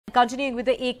Continuing with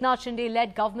the Eknath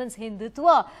Shinde-led government's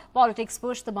Hindutva politics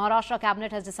push, the Maharashtra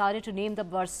cabinet has decided to name the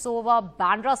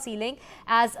Versova-Bandra sea link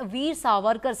as Veer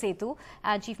Savarkar Setu,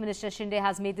 and Chief Minister Shinde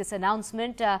has made this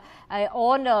announcement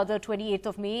on the 28th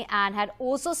of May and had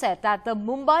also said that the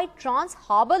Mumbai Trans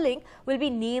Harbour Link will be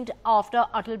named after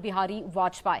Atal Bihari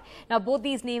Vajpayee. Now, both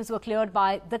these names were cleared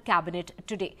by the cabinet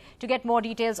today. To get more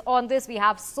details on this, we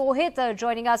have Sohit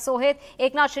joining us. Sohit,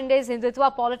 Eknath Shinde's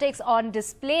Hindutva politics on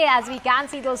display, as we can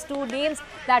see those two names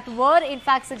that were in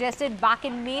fact suggested back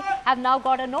in May have now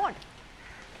got a nod.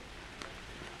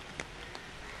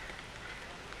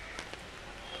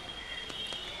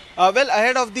 Well,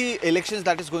 ahead of the elections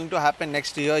that is going to happen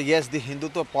next year, yes, the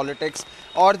Hindutva politics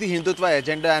or the Hindutva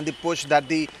agenda and the push that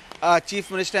the Chief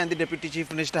Minister and the Deputy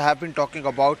Chief Minister have been talking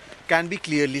about can be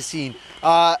clearly seen.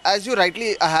 As you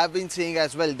rightly have been saying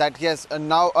as well, that yes,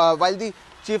 now while the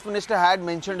Chief Minister had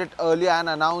mentioned it earlier and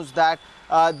announced that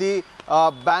the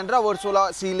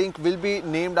Bandra-Versova sea link will be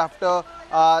named after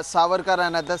Savarkar,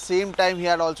 and at the same time he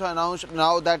had also announced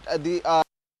now that the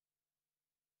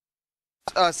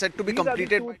set to be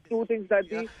completed two things that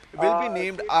will be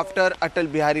named after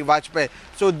Atal Bihari Vajpayee.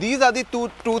 So these are the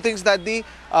two things that the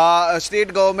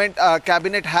state government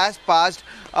cabinet has passed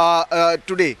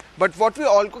today. But what we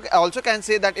also can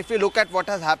say that if we look at what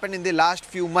has happened in the last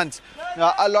few months,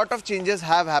 a lot of changes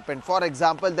have happened. For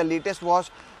example, the latest was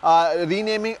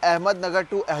renaming Ahmednagar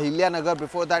to Ahilya Nagar.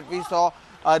 Before that, we saw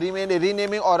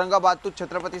renaming Aurangabad to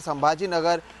Chhatrapati Sambhaji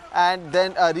Nagar, and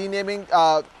then renaming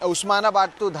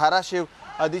Usmanabad to Dharashiv.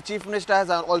 The Chief Minister has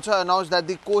also announced that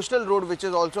the coastal road, which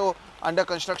is also under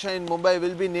construction in Mumbai,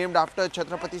 will be named after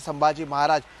Chhatrapati Sambhaji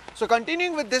Maharaj. So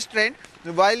continuing with this trend,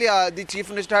 while the Chief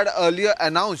Minister had earlier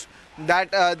announced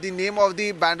that the name of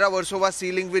the Bandra-Versova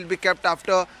sea link will be kept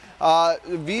after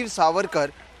Veer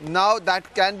Savarkar, now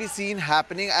that can be seen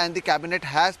happening, and the cabinet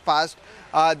has passed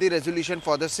the resolution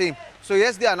for the same. So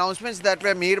yes, the announcements that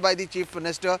were made by the Chief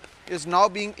Minister is now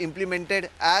being implemented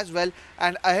as well,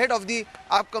 and ahead of the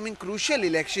upcoming crucial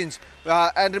elections.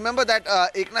 And remember that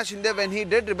Eknath Shinde, when he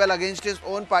did rebel against his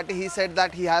own party, he said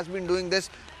that he has been doing this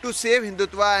to save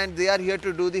Hindutva, and they are here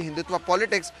to do the Hindutva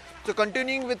politics. So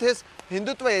continuing with his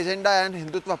Hindutva agenda and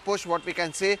Hindutva push, what we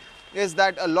can say is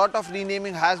that a lot of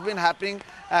renaming has been happening,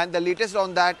 and the latest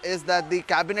on that is that the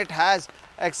cabinet has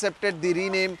accepted the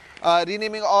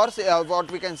renaming, or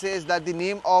what we can say is that the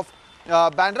name of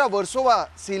Bandra-Versova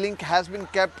sea link has been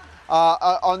kept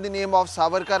on the name of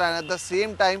Savarkar, and at the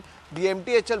same time the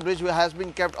MTHL bridge has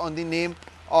been kept on the name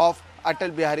of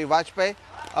Atal Bihari Vajpayee,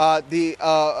 the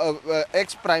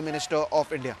ex-Prime Minister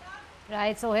of India.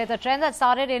 Right, so here's a trend that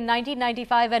started in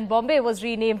 1995 when Bombay was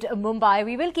renamed Mumbai.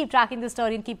 We will keep tracking this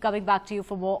story and keep coming back to you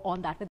for more on that.